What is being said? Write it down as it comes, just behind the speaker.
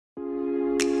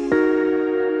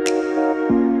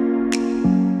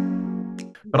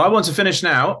But I want to finish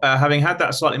now, having had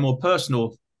that slightly more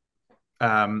personal,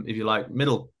 if you like,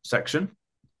 middle section.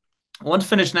 I want to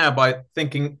finish now by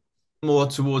thinking more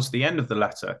towards the end of the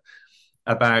letter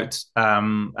about,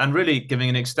 and really giving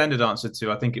an extended answer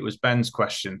to, I think it was Ben's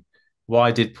question,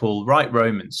 why did Paul write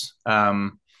Romans?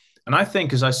 And I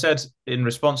think, as I said in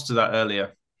response to that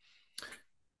earlier,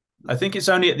 I think it's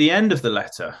only at the end of the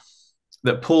letter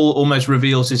that Paul almost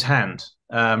reveals his hand,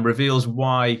 reveals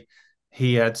why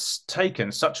he had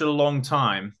taken such a long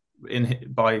time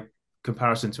by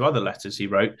comparison to other letters he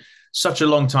wrote, such a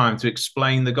long time to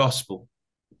explain the gospel.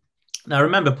 Now,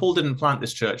 remember, Paul didn't plant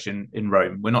this church in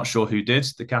Rome. We're not sure who did.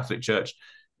 The Catholic Church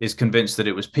is convinced that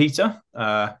it was Peter.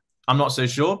 I'm not so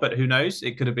sure, but who knows?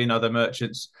 It could have been other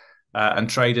merchants and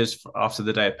traders after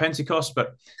the day of Pentecost.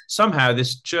 But somehow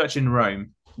this church in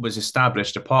Rome was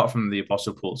established apart from the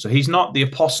Apostle Paul. So he's not the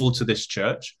apostle to this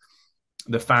church,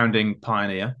 the founding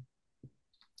pioneer.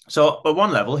 So at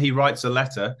one level, he writes a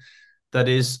letter that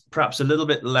is perhaps a little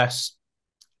bit less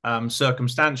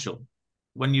circumstantial.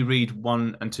 When you read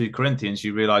 1 and 2 Corinthians,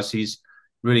 you realize he's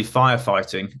really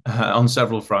firefighting on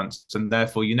several fronts, and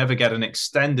therefore you never get an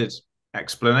extended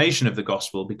explanation of the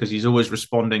gospel because he's always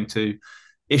responding to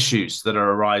issues that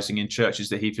are arising in churches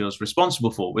that he feels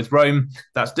responsible for. With Rome,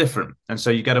 that's different. And so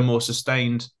you get a more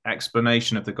sustained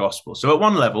explanation of the gospel. So at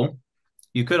one level,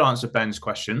 you could answer Ben's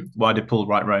question, why did Paul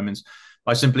write Romans,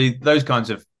 by simply those kinds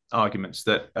of arguments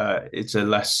that it's a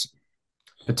less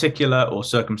particular or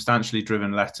circumstantially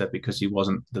driven letter because he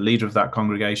wasn't the leader of that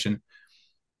congregation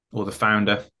or the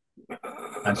founder.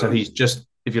 And so he's just,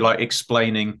 if you like,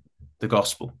 explaining the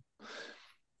gospel.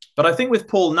 But I think with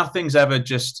Paul, nothing's ever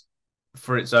just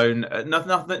for its own,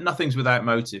 nothing's without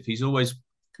motive. He's always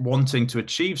wanting to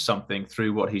achieve something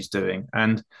through what he's doing.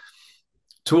 And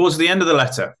towards the end of the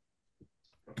letter,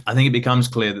 I think it becomes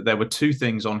clear that there were two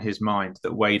things on his mind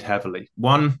that weighed heavily.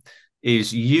 One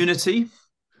is unity,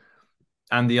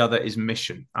 and the other is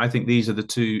mission. I think these are the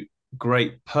two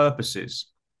great purposes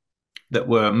that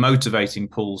were motivating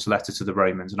Paul's letter to the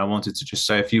Romans. And I wanted to just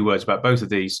say a few words about both of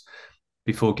these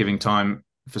before giving time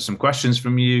for some questions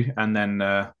from you, and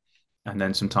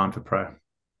then some time for prayer.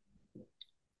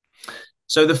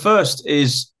 So the first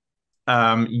is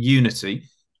unity,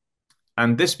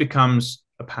 and this becomes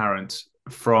apparent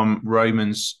from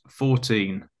Romans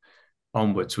 14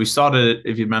 onwards. We started,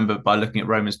 if you remember, by looking at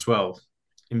Romans 12.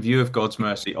 In view of God's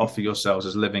mercy, offer yourselves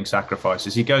as living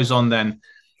sacrifices. He goes on then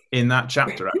in that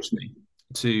chapter, actually,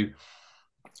 to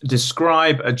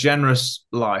describe a generous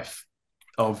life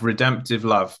of redemptive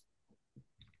love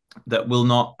that will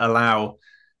not allow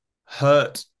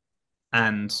hurt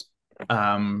and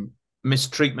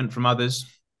mistreatment from others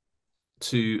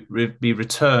to be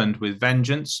returned with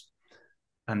vengeance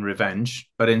and revenge,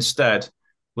 but instead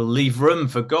will leave room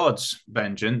for God's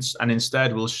vengeance, and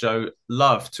instead will show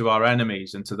love to our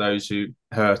enemies and to those who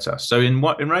hurt us. So in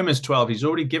Romans 12, he's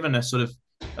already given a sort of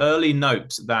early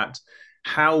note that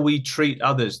how we treat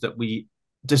others that we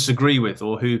disagree with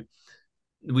or who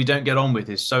we don't get on with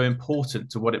is so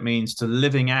important to what it means to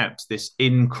living out this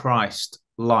in Christ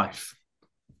life.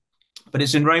 But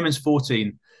it's in Romans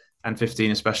 14 and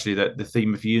 15 especially that the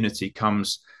theme of unity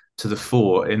comes to the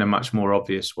fore in a much more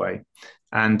obvious way.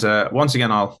 And once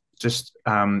again, I'll just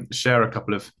share a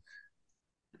couple of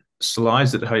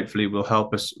slides that hopefully will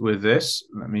help us with this.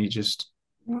 Let me just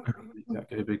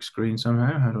get a big screen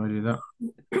somehow. How do I do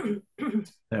that?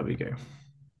 There we go.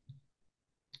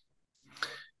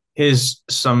 Here's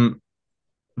some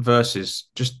verses,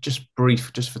 just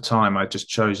brief, just for time. I just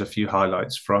chose a few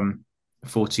highlights from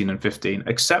 14 and 15.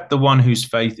 Accept the one whose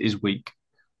faith is weak,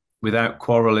 without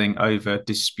quarreling over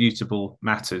disputable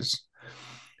matters.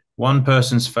 One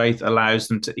person's faith allows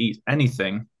them to eat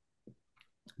anything,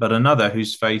 but another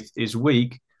whose faith is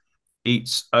weak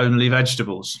eats only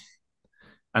vegetables.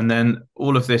 And then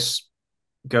all of this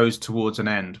goes towards an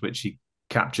end, which he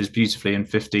captures beautifully in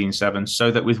 15:7, so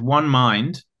that with one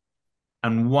mind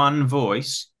and one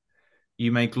voice,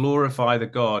 you may glorify the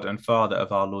God and Father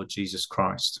of our Lord Jesus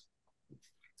Christ.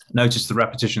 Notice the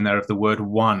repetition there of the word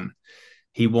one.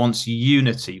 He wants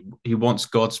unity. He wants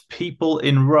God's people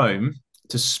in Rome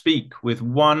to speak with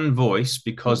one voice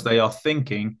because they are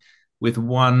thinking with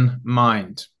one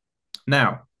mind.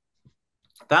 Now,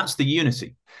 that's the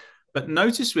unity. But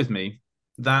notice with me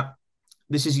that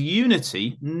this is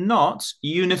unity, not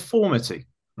uniformity,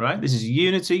 right? This is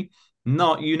unity,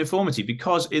 not uniformity,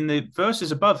 because in the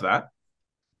verses above that,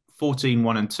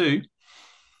 14:1 and 2,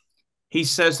 he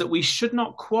says that we should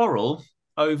not quarrel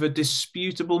over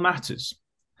disputable matters.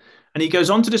 And he goes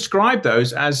on to describe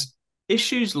those as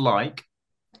issues like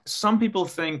some people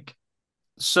think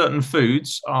certain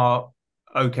foods are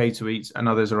okay to eat and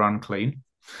others are unclean,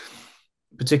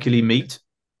 particularly meat.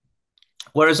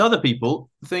 Whereas other people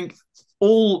think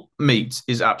all meat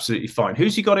is absolutely fine.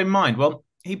 Who's he got in mind? Well,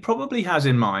 he probably has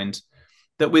in mind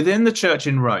that within the church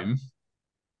in Rome,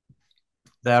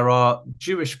 there are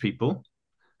Jewish people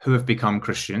who have become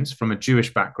Christians from a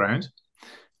Jewish background,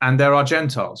 and there are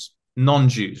Gentiles,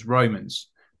 non-Jews, Romans,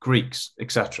 Greeks,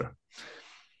 etc.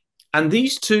 And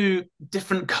these two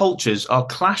different cultures are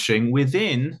clashing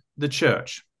within the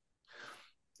church,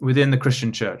 within the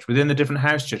Christian church, within the different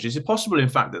house churches. It's possible, in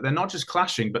fact, that they're not just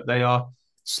clashing, but they are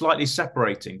slightly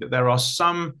separating, that there are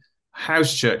some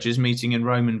house churches meeting in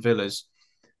Roman villas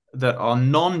that are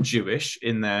non-Jewish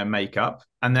in their makeup,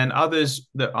 and then others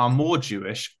that are more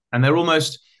Jewish, and they're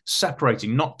almost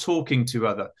separating, not talking to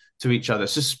each other,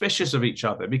 suspicious of each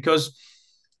other, because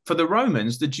for the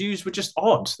Romans, the Jews were just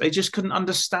odd. They just couldn't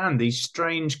understand these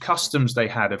strange customs they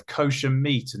had of kosher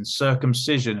meat and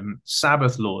circumcision and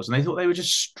Sabbath laws, and they thought they were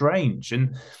just strange.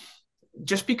 And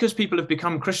just because people have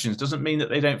become Christians doesn't mean that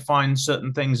they don't find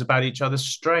certain things about each other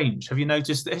strange. Have you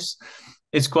noticed this?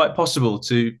 It's quite possible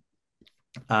to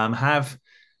have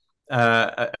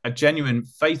a genuine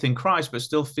faith in Christ, but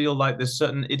still feel like there's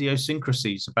certain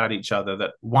idiosyncrasies about each other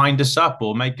that wind us up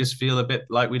or make us feel a bit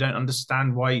like we don't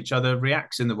understand why each other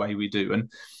reacts in the way we do.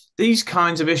 And these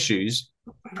kinds of issues,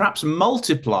 perhaps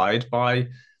multiplied by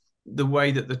the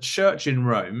way that the church in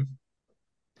Rome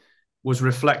was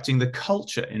reflecting the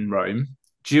culture in Rome.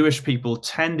 Jewish people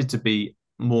tended to be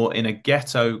more in a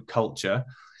ghetto culture,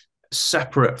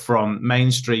 separate from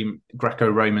mainstream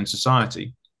Greco-Roman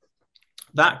society.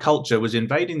 That culture was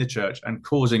invading the church and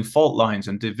causing fault lines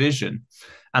and division.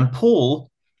 And Paul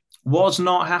was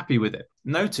not happy with it.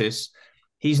 Notice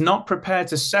he's not prepared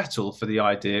to settle for the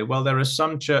idea, well, there are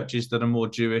some churches that are more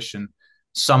Jewish and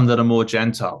some that are more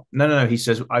Gentile. No. He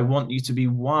says, I want you to be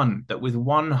one, that with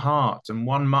one heart and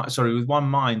with one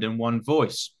mind and one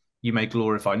voice, you may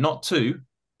glorify, not two,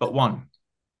 but one.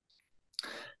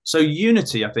 So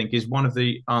unity, I think, is one of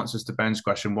the answers to Ben's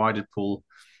question. Why did Paul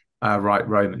write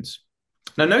Romans?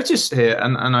 Now, notice here,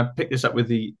 and I picked this up with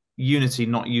the unity,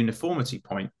 not uniformity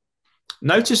point.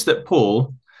 Notice that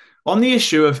Paul, on the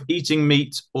issue of eating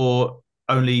meat or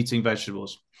only eating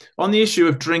vegetables, on the issue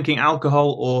of drinking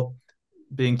alcohol or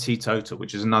being teetotal,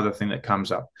 which is another thing that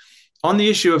comes up, on the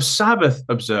issue of Sabbath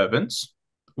observance,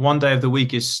 one day of the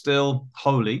week is still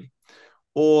holy,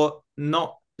 or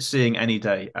not seeing any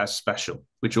day as special,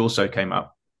 which also came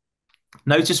up.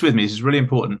 Notice with me, this is really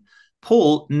important,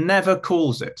 Paul never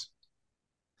calls it.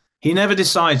 He never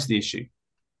decides the issue.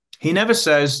 He never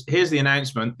says, here's the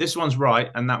announcement, this one's right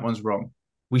and that one's wrong.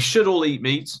 We should all eat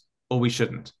meat or we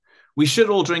shouldn't. We should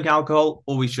all drink alcohol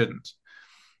or we shouldn't.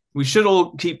 We should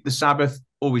all keep the Sabbath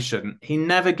or we shouldn't. He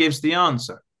never gives the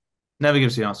answer. Never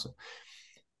gives the answer.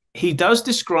 He does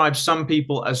describe some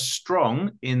people as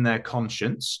strong in their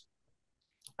conscience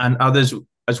and others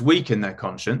as weak in their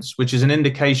conscience, which is an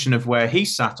indication of where he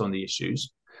sat on the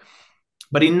issues.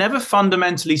 But he never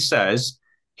fundamentally says,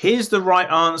 here's the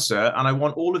right answer, and I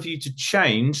want all of you to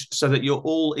change so that you're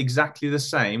all exactly the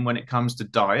same when it comes to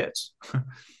diet,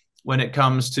 when it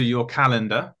comes to your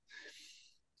calendar.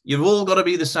 You've all got to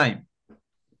be the same.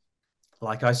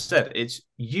 Like I said, it's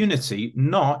unity,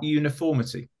 not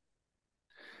uniformity.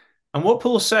 And what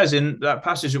Paul says in that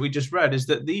passage that we just read is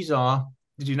that these are,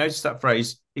 did you notice that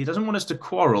phrase? He doesn't want us to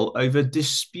quarrel over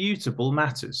disputable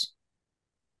matters.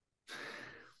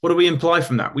 What do we imply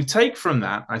from that? We take from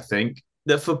that, I think,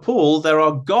 that for Paul, there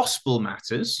are gospel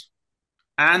matters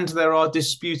and there are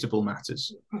disputable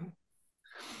matters.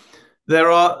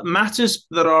 There are matters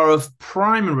that are of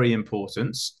primary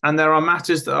importance and there are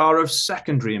matters that are of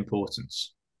secondary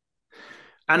importance.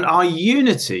 And our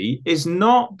unity is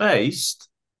not based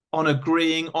on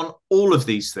agreeing on all of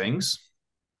these things.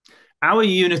 Our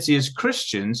unity as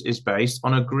Christians is based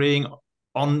on agreeing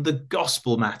on the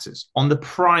gospel matters, on the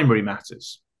primary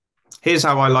matters. Here's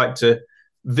how I like to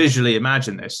visually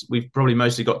imagine this. We've probably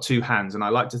mostly got two hands, and I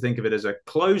like to think of it as a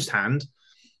closed hand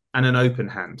and an open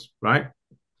hand, right?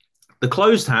 The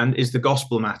closed hand is the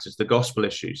gospel matters, the gospel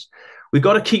issues. We've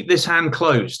got to keep this hand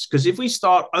closed, because if we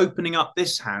start opening up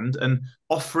this hand and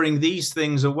offering these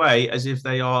things away as if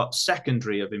they are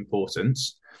secondary of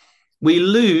importance, we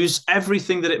lose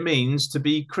everything that it means to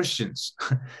be Christians.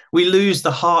 We lose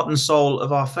the heart and soul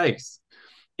of our faith.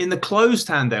 In the closed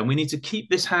hand, then, we need to keep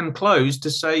this hand closed to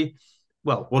say,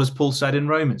 well, what has Paul said in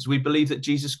Romans? We believe that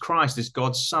Jesus Christ is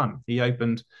God's Son. He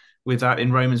opened with that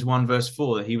in Romans 1 verse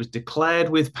 4, that he was declared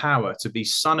with power to be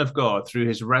Son of God through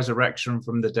his resurrection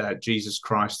from the dead, Jesus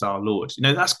Christ our Lord. You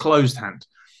know, that's closed hand.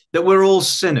 that we're all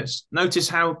sinners. Notice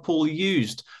how Paul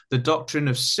used the doctrine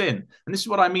of sin. And this is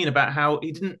what I mean about how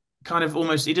he didn't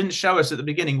he didn't show us at the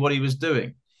beginning what he was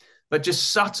doing, but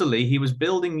just subtly he was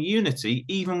building unity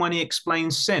even when he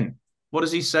explains sin. What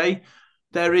does he say?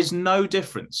 There is no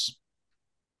difference.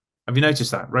 Have you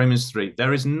noticed that? Romans 3,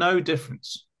 there is no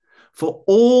difference. For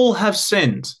all have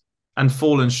sinned and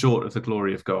fallen short of the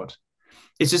glory of God.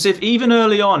 It's as if even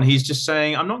early on, he's just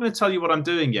saying, I'm not going to tell you what I'm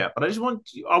doing yet, but I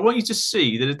want you to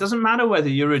see that it doesn't matter whether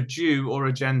you're a Jew or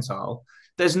a Gentile.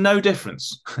 There's no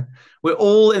difference. We're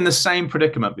all in the same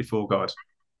predicament before God.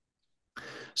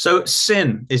 So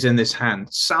sin is in this hand.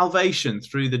 Salvation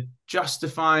through the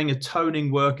justifying,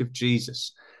 atoning work of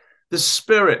Jesus. The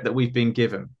Spirit that we've been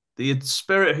given. The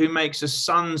Spirit who makes us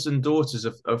sons and daughters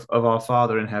of our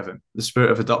Father in heaven. The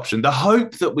Spirit of adoption. The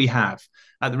hope that we have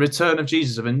at the return of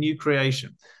Jesus of a new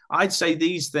creation. I'd say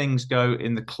these things go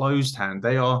in the closed hand.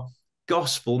 They are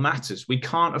gospel matters. We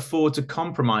can't afford to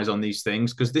compromise on these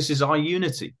things because this is our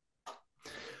unity.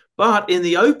 But in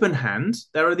the open hand,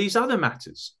 there are these other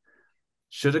matters.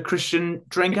 Should a Christian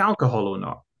drink alcohol or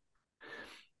not?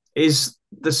 Is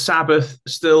the Sabbath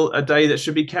still a day that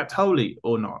should be kept holy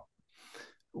or not?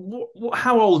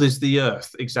 How old is the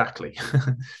earth exactly?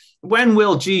 When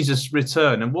will Jesus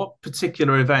return, and what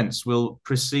particular events will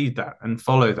precede that and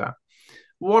follow that?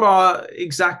 What are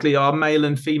exactly our male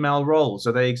and female roles?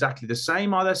 Are they exactly the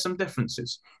same? Are there some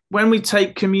differences? When we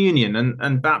take communion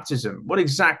and baptism, what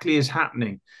exactly is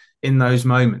happening in those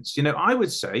moments? You know, I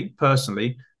would say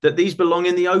personally that these belong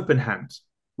in the open hand.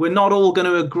 We're not all going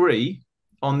to agree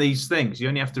on these things. You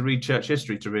only have to read church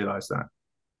history to realize that.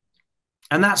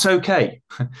 And that's okay,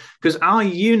 because our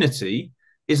unity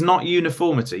is not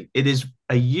uniformity. It is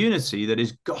a unity that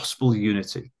is gospel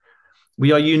unity.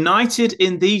 We are united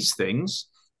in these things,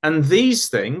 and these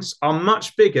things are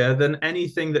much bigger than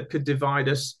anything that could divide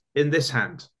us in this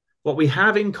hand. What we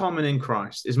have in common in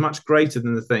Christ is much greater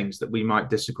than the things that we might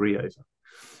disagree over.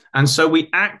 And so we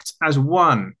act as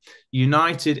one,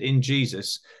 united in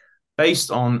Jesus, based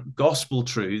on gospel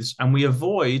truths, and we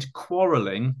avoid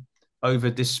quarreling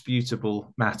over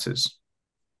disputable matters.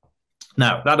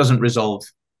 Now, that doesn't resolve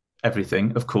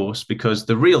everything, of course, because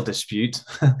the real dispute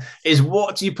is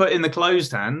what do you put in the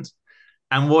closed hand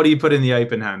and what do you put in the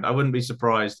open hand? I wouldn't be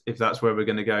surprised if that's where we're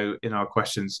going to go in our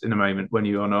questions in a moment when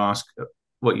you want to ask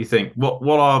what you think.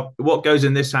 What goes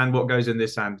in this hand, what goes in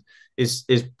this hand is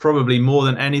probably more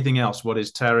than anything else what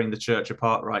is tearing the church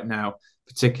apart right now,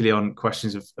 particularly on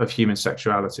questions of human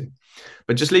sexuality.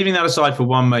 But just leaving that aside for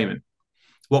one moment,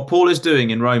 what Paul is doing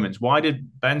in Romans,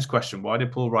 Ben's question, why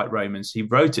did Paul write Romans? He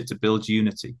wrote it to build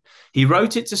unity. He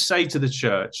wrote it to say to the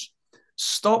church,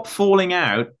 stop falling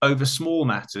out over small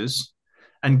matters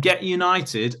and get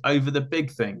united over the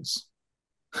big things.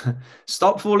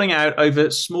 Stop falling out over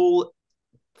small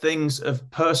things of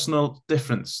personal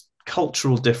difference,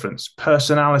 cultural difference,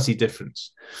 personality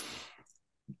difference.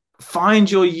 Find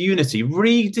your unity,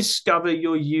 rediscover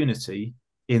your unity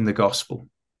in the gospel.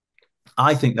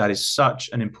 I think that is such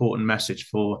an important message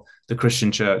for the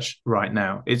Christian church right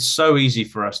now. It's so easy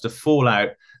for us to fall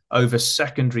out over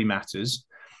secondary matters,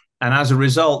 and as a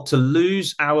result, to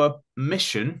lose our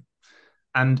mission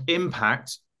and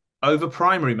impact over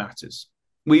primary matters.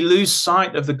 We lose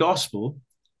sight of the gospel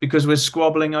because we're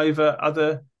squabbling over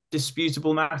other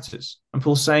disputable matters. And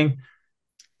Paul's saying,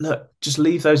 look, just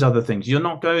leave those other things. You're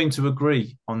not going to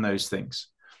agree on those things.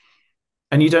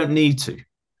 And you don't need to.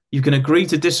 You can agree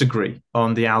to disagree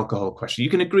on the alcohol question. You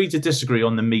can agree to disagree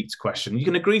on the meat question. You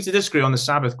can agree to disagree on the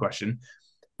Sabbath question,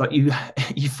 but you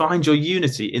find your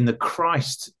unity in the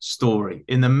Christ story,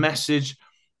 in the message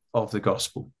of the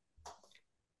gospel.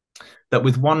 That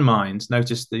with one mind,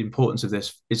 notice the importance of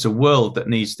this, it's a world that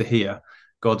needs to hear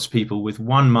God's people with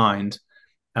one mind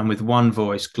and with one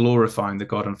voice, glorifying the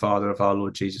God and Father of our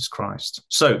Lord Jesus Christ.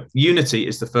 So unity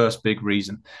is the first big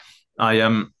reason.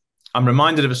 I'm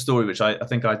reminded of a story which I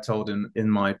think I told in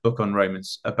my book on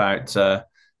Romans about a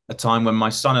time when my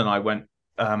son and I went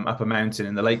up a mountain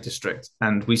in the Lake District,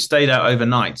 and we stayed out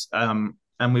overnight, and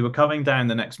we were coming down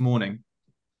the next morning,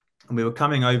 and we were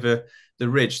coming over the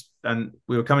ridge, and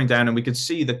we were coming down and we could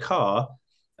see the car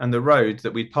and the road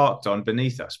that we'd parked on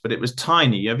beneath us, but it was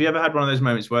tiny. Have you ever had one of those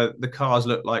moments where the cars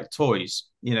look like toys?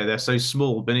 You know, they're so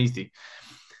small beneath you.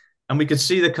 And we could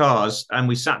see the cars, and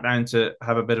we sat down to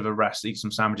have a bit of a rest, eat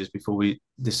some sandwiches before we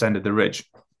descended the ridge.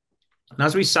 And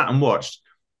as we sat and watched,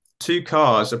 two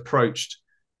cars approached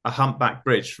a humpback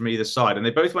bridge from either side, and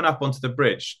they both went up onto the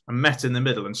bridge and met in the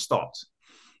middle and stopped.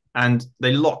 And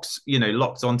they locked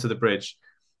onto the bridge.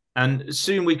 And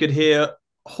soon we could hear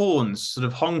horns sort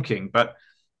of honking, but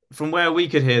from where we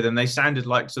could hear them, they sounded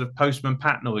like sort of postman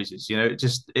Pat noises.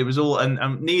 It was all,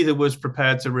 and neither was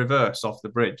prepared to reverse off the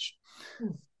bridge.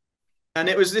 And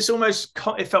it was this almost,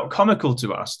 it felt comical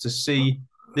to us to see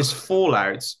this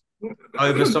fallout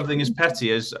over something as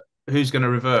petty as who's going to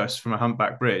reverse from a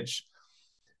humpback bridge.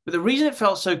 But the reason it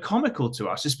felt so comical to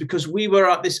us is because we were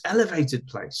at this elevated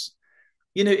place.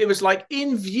 It was like,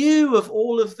 in view of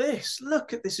all of this,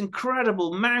 look at this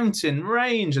incredible mountain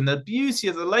range and the beauty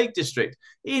of the Lake District.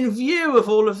 In view of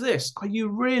all of this, are you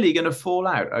really going to fall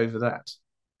out over that?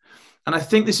 And I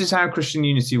think this is how Christian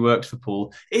unity works for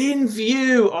Paul. In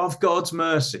view of God's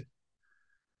mercy,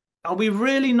 are we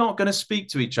really not going to speak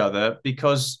to each other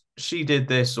because she did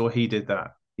this or he did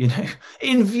that?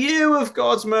 In view of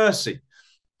God's mercy,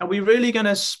 are we really going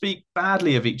to speak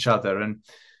badly of each other and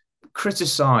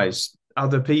criticize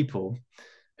other people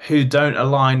who don't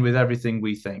align with everything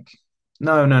we think?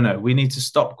 No. We need to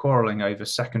stop quarreling over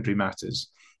secondary matters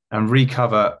and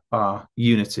recover our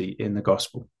unity in the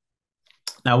gospel.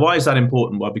 Now, why is that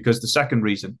important? Well, because the second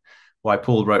reason why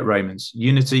Paul wrote Romans,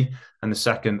 unity, and the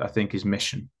second, I think, is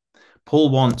mission. Paul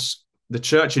wants the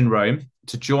church in Rome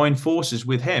to join forces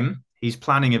with him. He's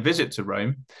planning a visit to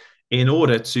Rome in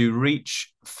order to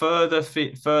reach further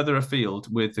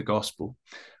afield with the gospel.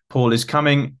 Paul is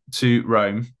coming to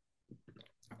Rome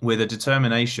with a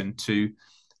determination to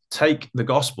take the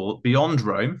gospel beyond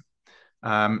Rome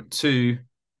to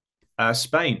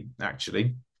Spain,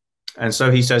 actually. And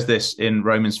so he says this in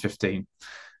Romans 15.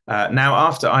 Now,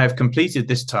 after I have completed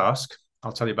this task,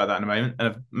 I'll tell you about that in a moment,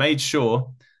 and have made sure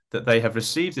that they have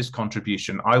received this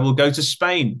contribution, I will go to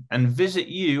Spain and visit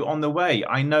you on the way.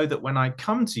 I know that when I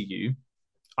come to you,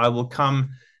 I will come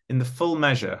in the full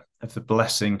measure of the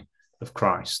blessing of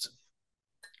Christ.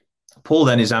 Paul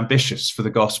then is ambitious for the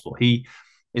gospel. He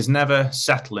is never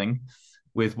settling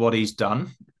with what he's done,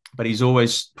 but he's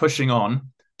always pushing on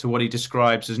to what he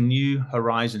describes as new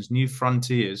horizons, new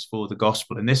frontiers for the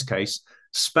gospel. In this case,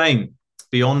 Spain,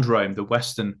 beyond Rome, the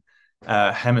Western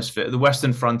hemisphere, the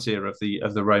Western frontier of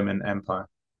the Roman Empire.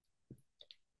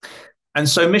 And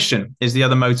so mission is the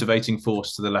other motivating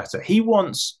force to the letter. He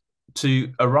wants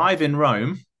to arrive in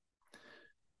Rome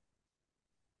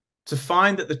to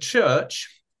find that the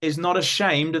church is not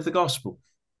ashamed of the gospel.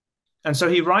 And so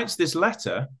he writes this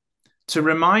letter to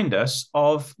remind us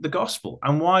of the gospel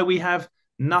and why we have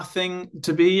nothing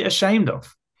to be ashamed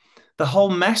of. The whole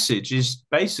message is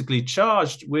basically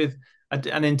charged with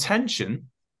an intention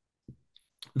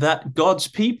that God's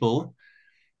people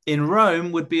in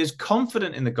Rome would be as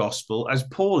confident in the gospel as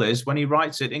Paul is when he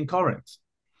writes it in Corinth.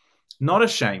 Not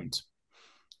ashamed,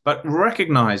 but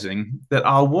recognizing that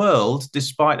our world,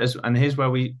 and here's where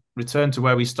we return to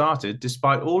where we started,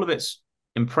 despite all of its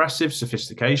impressive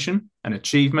sophistication and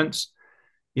achievements,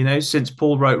 since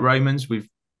Paul wrote Romans,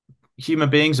 human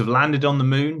beings have landed on the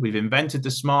moon. We've invented the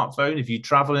smartphone. If you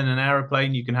travel in an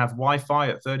aeroplane, you can have Wi-Fi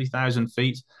at 30,000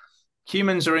 feet.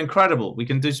 Humans are incredible. We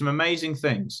can do some amazing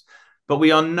things, but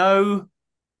we are no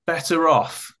better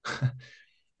off,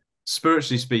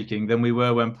 spiritually speaking, than we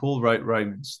were when Paul wrote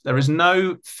Romans. There is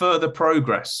no further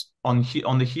progress on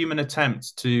the human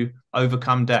attempt to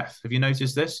overcome death. Have you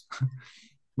noticed this?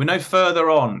 We're no further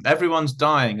on. Everyone's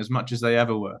dying as much as they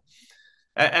ever were.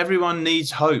 Everyone needs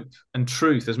hope and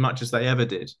truth as much as they ever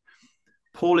did.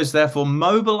 Paul is therefore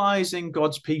mobilizing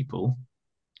God's people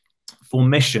for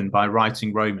mission by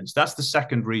writing Romans. That's the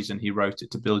second reason he wrote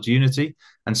it, to build unity,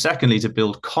 and secondly, to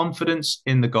build confidence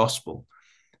in the gospel,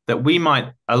 that we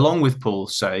might, along with Paul,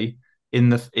 say, in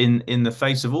the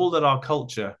face of all that our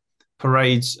culture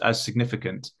parades as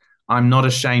significant, I'm not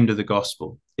ashamed of the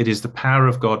gospel. It is the power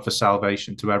of God for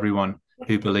salvation to everyone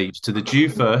who believes, to the Jew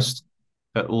first,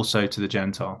 but also to the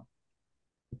Gentile.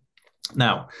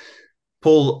 Now,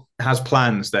 Paul has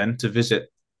plans then to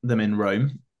visit them in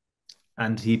Rome,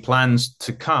 and he plans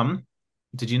to come.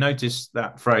 Did you notice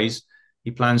that phrase? He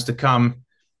plans to come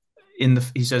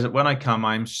he says that when I come,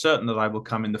 I'm certain that I will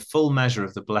come in the full measure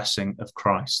of the blessing of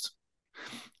Christ.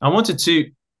 I wanted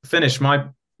to finish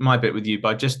my bit with you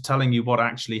by just telling you what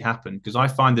actually happened, because I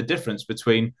find the difference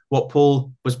between what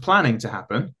Paul was planning to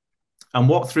happen and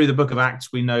what through the book of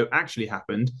Acts we know actually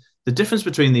happened. The difference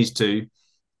between these two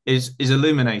is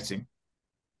illuminating.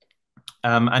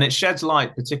 And it sheds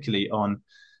light particularly on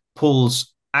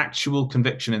Paul's actual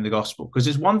conviction in the gospel, because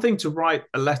it's one thing to write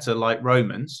a letter like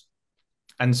Romans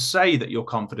and say that you're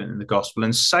confident in the gospel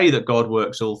and say that God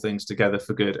works all things together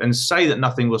for good and say that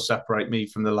nothing will separate me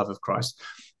from the love of Christ.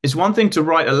 It's one thing to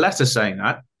write a letter saying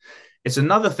that. It's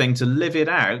another thing to live it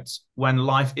out when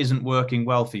life isn't working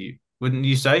well for you. Wouldn't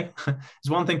you say? It's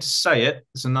one thing to say it.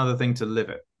 It's another thing to live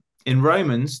it. In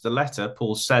Romans, the letter,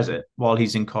 Paul says it while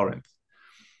he's in Corinth.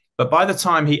 But by the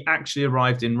time he actually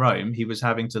arrived in Rome, he was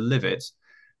having to live it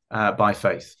by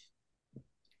faith.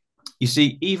 You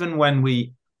see, even when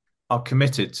we are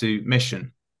committed to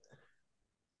mission,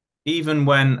 even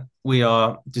when we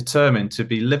are determined to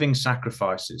be living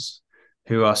sacrifices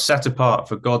who are set apart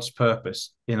for God's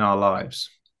purpose in our lives,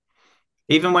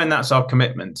 even when that's our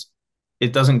commitment,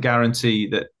 it doesn't guarantee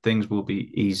that things will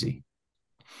be easy.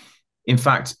 In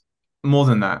fact, more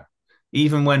than that,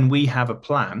 even when we have a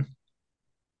plan,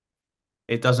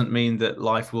 it doesn't mean that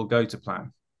life will go to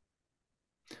plan.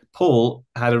 Paul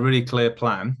had a really clear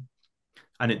plan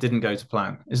and it didn't go to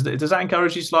plan. Does that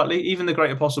encourage you slightly? Even the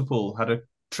great apostle Paul had a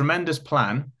tremendous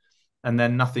plan and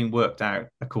then nothing worked out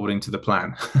according to the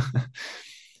plan.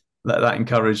 Let that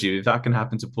encourage you. If that can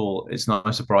happen to Paul, it's not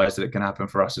a surprise that it can happen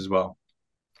for us as well.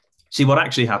 See, what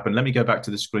actually happened, let me go back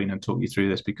to the screen and talk you through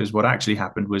this, because what actually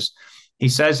happened was, he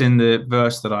says in the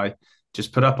verse that I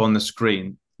just put up on the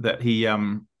screen that he,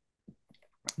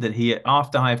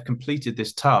 after I have completed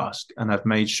this task and have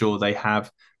made sure they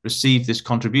have received this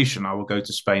contribution, I will go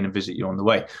to Spain and visit you on the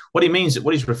way. What he means,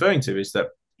 what he's referring to is that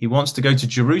he wants to go to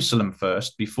Jerusalem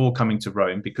first before coming to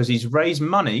Rome, because he's raised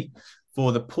money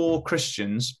for the poor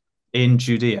Christians in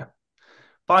Judea.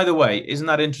 By the way, isn't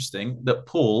that interesting that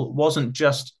Paul wasn't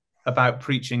just about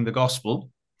preaching the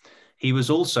gospel? He was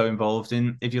also involved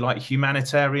in, if you like,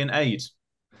 humanitarian aid,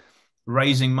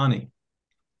 raising money.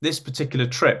 This particular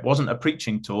trip wasn't a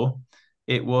preaching tour.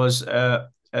 It was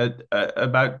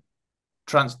about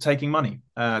taking money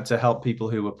to help people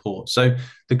who were poor. So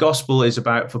the gospel is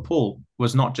about, for Paul,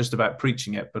 was not just about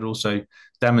preaching it, but also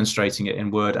demonstrating it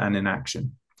in word and in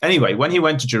action. Anyway, when he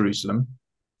went to Jerusalem,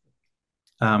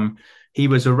 he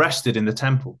was arrested in the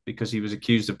temple because he was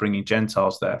accused of bringing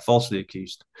Gentiles there, falsely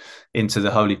accused, into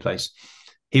the holy place.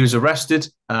 He was arrested.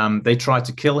 They tried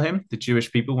to kill him, the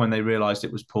Jewish people, when they realized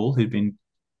it was Paul who'd been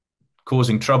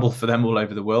causing trouble for them all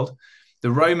over the world.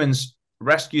 The Romans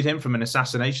rescued him from an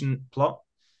assassination plot,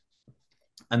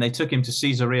 and they took him to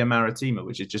Caesarea Maritima,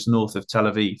 which is just north of Tel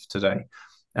Aviv today.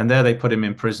 And there they put him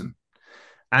in prison.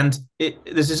 And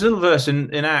there's this little verse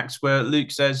in Acts where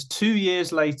Luke says 2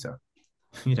 years later,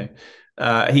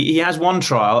 he has one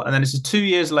trial, and then it's 2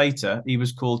 years later he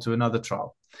was called to another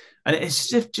trial. And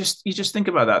it's as if you just think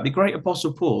about that. The great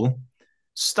apostle Paul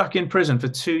stuck in prison for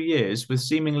 2 years with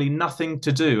seemingly nothing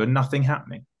to do and nothing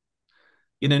happening.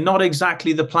 Not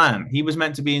exactly the plan. He was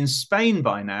meant to be in Spain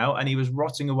by now, and he was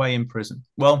rotting away in prison.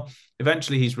 Well,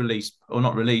 eventually he's released, or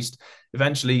not released.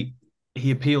 Eventually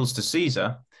he appeals to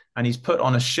Caesar, and he's put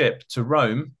on a ship to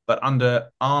Rome, but under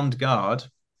armed guard,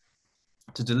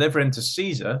 to deliver him to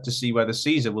Caesar, to see whether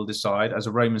Caesar will decide as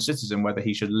a Roman citizen whether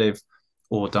he should live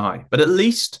or die. But at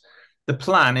least the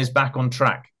plan is back on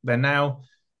track. They're now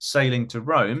sailing to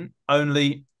Rome,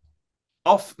 only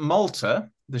off Malta,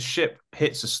 the ship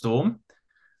hits a storm.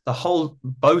 The whole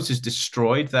boat is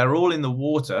destroyed. They're all in the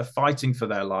water fighting for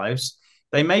their lives.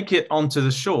 They make it onto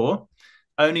the shore,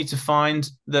 only to find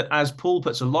that as Paul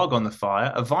puts a log on the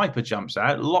fire, a viper jumps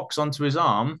out, locks onto his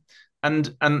arm,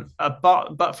 and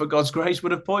but for God's grace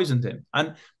would have poisoned him.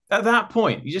 And at that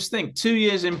point, you just think 2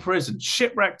 years in prison,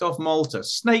 shipwrecked off Malta,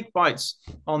 snake bites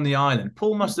on the island.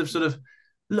 Paul must have sort of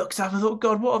looked up and thought,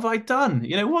 God, what have I done?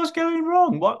 What's going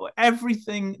wrong?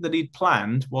 Everything that he'd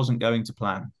planned wasn't going to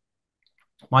plan.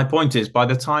 My point is, by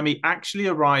the time he actually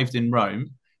arrived in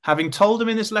Rome, having told him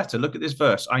in this letter, look at this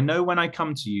verse, I know when I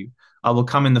come to you, I will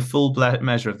come in the full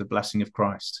measure of the blessing of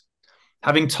Christ.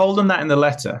 Having told him that in the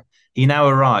letter, he now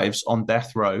arrives on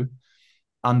death row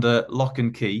under lock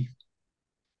and key,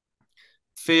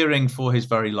 fearing for his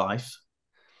very life.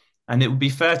 And it would be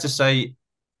fair to say,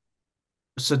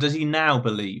 so does he now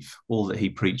believe all that he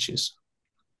preaches?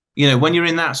 When you're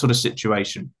in that sort of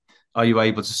situation, are you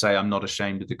able to say, I'm not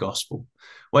ashamed of the gospel?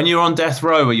 When you're on death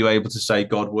row, are you able to say,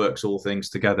 God works all things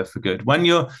together for good? When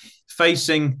you're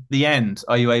facing the end,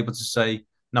 are you able to say,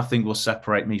 nothing will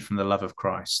separate me from the love of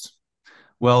Christ?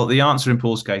 Well, the answer in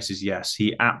Paul's case is yes.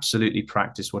 He absolutely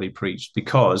practiced what he preached,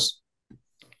 because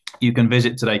you can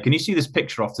visit today. Can you see this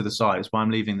picture off to the side? That's why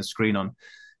I'm leaving the screen on.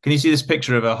 Can you see this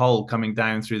picture of a hole coming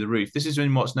down through the roof? This is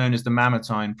in what's known as the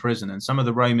Mamertine prison, and some of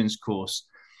the Romans course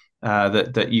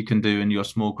that you can do in your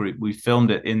small group. We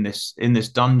filmed it in this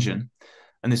dungeon,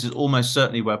 and this is almost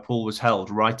certainly where Paul was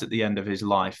held right at the end of his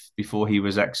life before he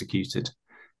was executed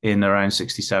in around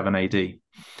 67 AD.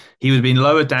 He was being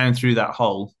lowered down through that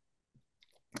hole,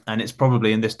 and it's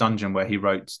probably in this dungeon where he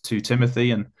wrote to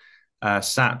Timothy and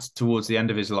sat towards the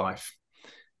end of his life.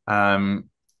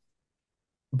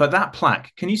 But that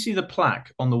plaque, can you see the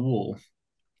plaque on the wall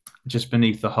just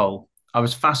beneath the hole? I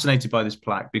was fascinated by this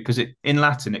plaque because in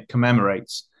Latin, it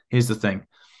commemorates, here's the thing,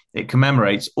 it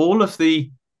commemorates all of the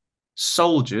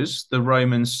soldiers, the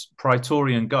Romans'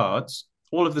 Praetorian guards,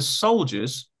 all of the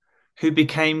soldiers who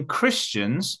became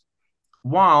Christians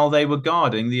while they were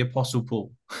guarding the Apostle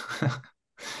Paul. Do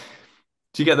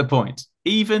you get the point?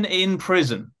 Even in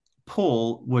prison,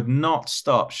 Paul would not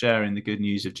stop sharing the good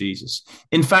news of Jesus.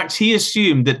 In fact, he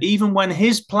assumed that even when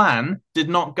his plan did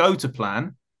not go to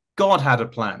plan, God had a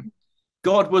plan.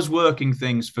 God was working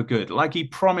things for good, like he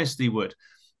promised he would.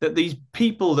 That these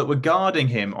people that were guarding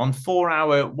him on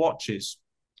 4-hour watches,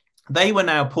 they were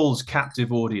now Paul's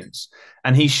captive audience.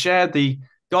 And he shared the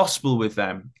gospel with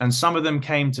them. And some of them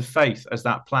came to faith, as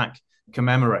that plaque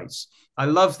commemorates. I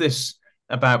love this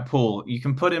about Paul. You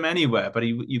can put him anywhere, but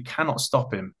you cannot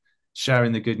stop him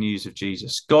sharing the good news of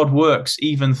Jesus. God works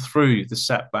even through the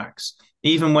setbacks.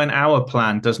 Even when our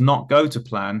plan does not go to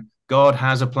plan, God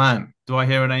has a plan. Do I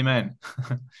hear an amen?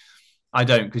 I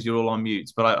don't, because you're all on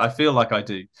mute, but I feel like I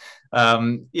do.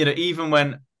 Even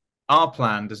when our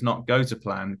plan does not go to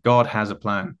plan, God has a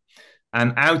plan.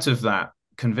 And out of that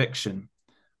conviction,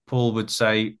 Paul would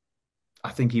say,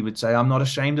 I think he would say, I'm not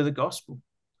ashamed of the gospel.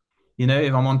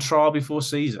 If I'm on trial before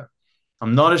Caesar,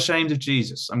 I'm not ashamed of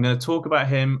Jesus. I'm going to talk about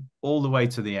him all the way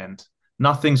to the end.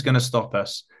 Nothing's going to stop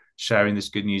us sharing this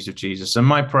good news of Jesus. And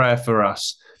my prayer for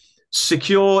us,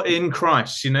 secure in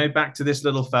Christ, back to this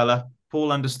little fella,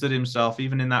 Paul understood himself,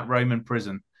 even in that Roman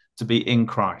prison, to be in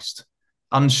Christ,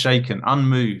 unshaken,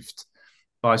 unmoved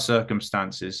by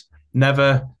circumstances,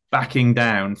 never backing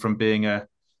down from being a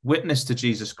witness to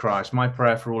Jesus Christ. My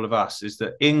prayer for all of us is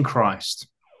that in Christ,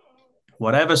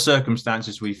 whatever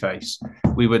circumstances we face,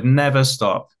 we would never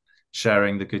stop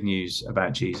sharing the good news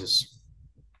about Jesus.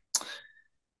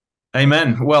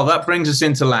 Amen. Well, that brings us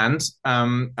into land.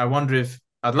 I wonder if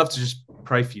I'd love to just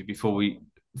pray for you before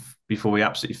we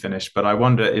absolutely finish, but I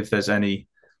wonder if there's any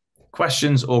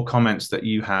questions or comments that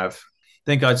you have. I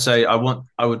think I'd say I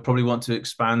would probably want to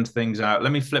expand things out.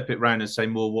 Let me flip it around and say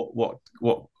more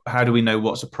how do we know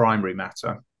what's a primary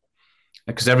matter?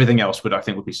 Because everything else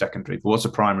would be secondary, but what's a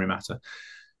primary matter?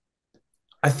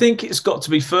 I think it's got to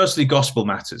be firstly gospel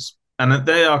matters, and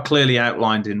they are clearly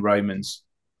outlined in Romans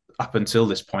up until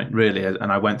this point, really,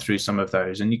 and I went through some of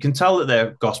those, and you can tell that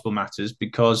they're gospel matters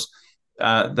because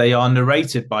they are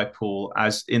narrated by Paul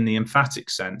as in the emphatic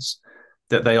sense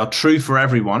that they are true for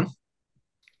everyone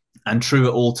and true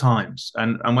at all times.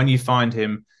 And when you find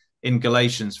him in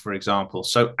Galatians, for example,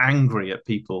 so angry at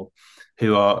people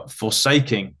who are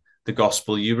forsaking the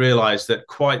gospel, you realize that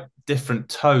quite different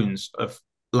tones of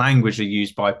language are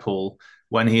used by Paul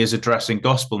when he is addressing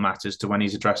gospel matters to when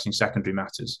he's addressing secondary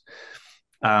matters.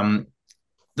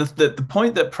 The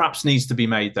point that perhaps needs to be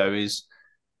made, though, is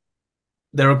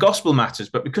there are gospel matters,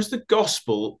 but because the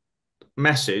gospel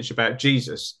message about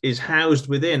Jesus is housed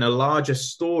within a larger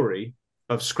story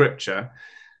of Scripture,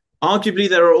 arguably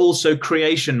there are also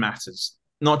creation matters,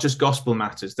 not just gospel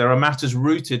matters. There are matters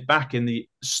rooted back in the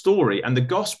story, and the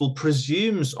gospel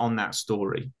presumes on that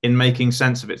story in making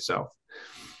sense of itself.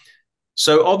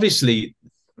 So obviously,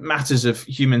 matters of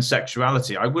human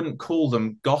sexuality, I wouldn't call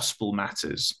them gospel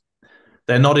matters.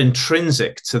 They're not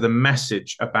intrinsic to the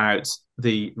message about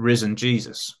the risen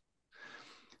Jesus,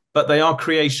 but they are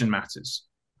creation matters,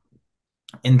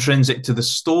 intrinsic to the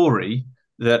story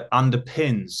that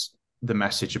underpins the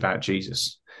message about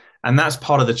Jesus. And that's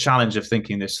part of the challenge of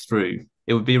thinking this through.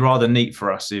 It would be rather neat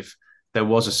for us if there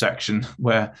was a section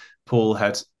where Paul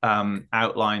had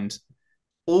outlined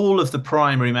all of the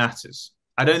primary matters.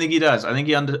 I don't think he does. I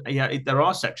think there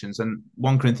are sections, and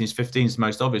 1 Corinthians 15 is the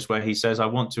most obvious, where he says, I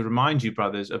want to remind you,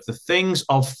 brothers, of the things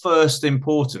of first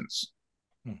importance.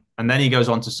 And then he goes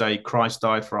on to say, Christ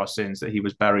died for our sins, that he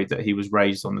was buried, that he was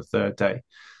raised on the third day.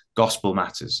 Gospel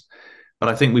matters. But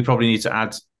I think we probably need to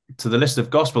add to the list of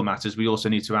gospel matters, we also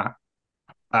need to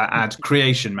add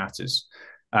creation matters.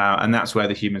 And that's where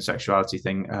the human sexuality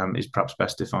thing is perhaps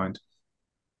best defined.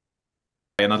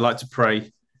 And I'd like to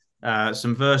pray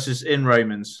some verses in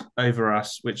Romans over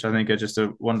us, which I think are just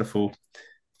a wonderful,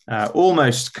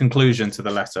 almost conclusion to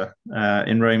the letter.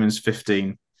 In Romans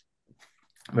 15,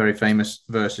 very famous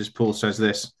verses, Paul says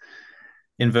this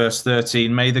in verse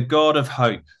 13, may the God of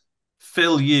hope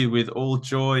fill you with all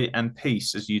joy and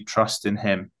peace as you trust in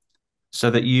him, so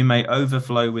that you may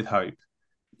overflow with hope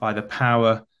by the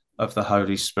power of the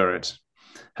Holy Spirit.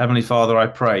 Heavenly Father, I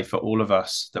pray for all of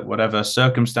us that whatever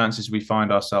circumstances we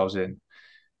find ourselves in,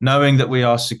 knowing that we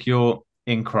are secure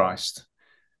in Christ,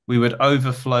 we would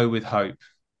overflow with hope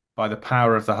by the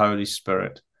power of the Holy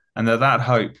Spirit, and that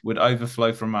hope would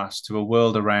overflow from us to a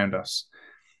world around us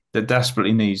that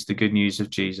desperately needs the good news of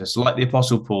Jesus. Like the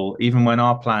Apostle Paul, even when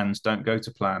our plans don't go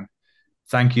to plan,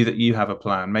 thank you that you have a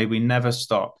plan. May we never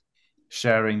stop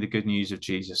sharing the good news of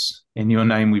Jesus. In your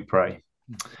name we pray.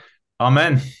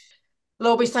 Amen.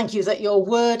 Lord, we thank you that your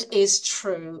word is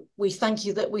true. We thank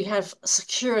you that we have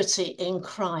security in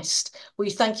Christ. We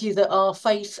thank you that our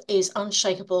faith is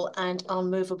unshakable and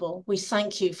unmovable. We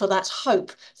thank you for that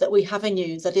hope that we have in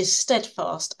you that is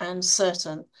steadfast and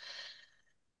certain.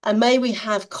 And may we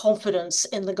have confidence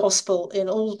in the gospel in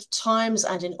all times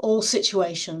and in all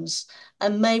situations.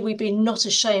 And may we be not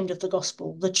ashamed of the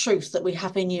gospel, the truth that we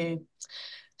have in you.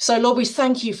 So, Lord, we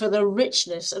thank you for the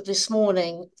richness of this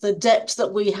morning, the depth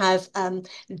that we have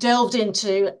delved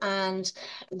into, and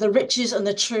the riches and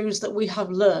the truths that we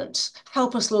have learnt.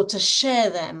 Help us, Lord, to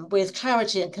share them with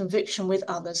clarity and conviction with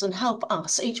others, and help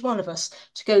us, each one of us,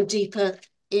 to go deeper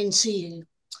into you.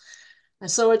 And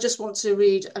so I just want to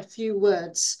read a few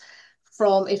words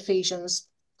from Ephesians.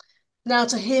 Now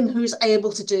to him who is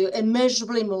able to do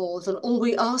immeasurably more than all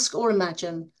we ask or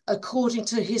imagine, according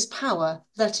to his power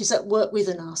that is at work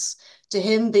within us, to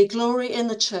him be glory in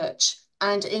the church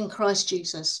and in Christ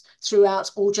Jesus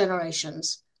throughout all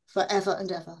generations, forever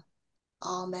and ever.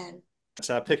 Amen.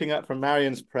 Picking up from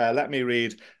Marion's prayer, let me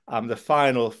read the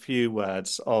final few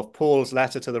words of Paul's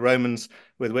letter to the Romans,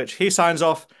 with which he signs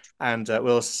off, and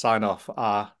we'll sign off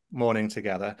our morning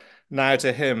together. Now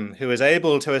to him who is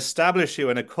able to establish you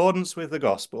in accordance with the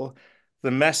gospel,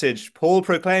 the message Paul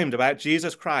proclaimed about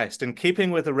Jesus Christ, in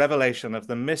keeping with the revelation of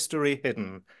the mystery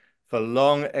hidden for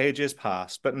long ages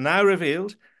past, but now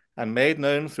revealed and made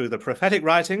known through the prophetic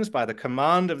writings by the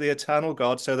command of the eternal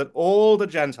God, so that all the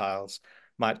Gentiles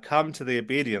might come to the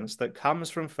obedience that comes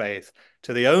from faith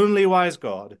to the only wise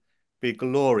God, be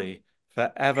glory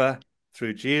forever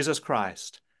through Jesus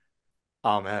Christ.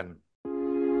 Amen.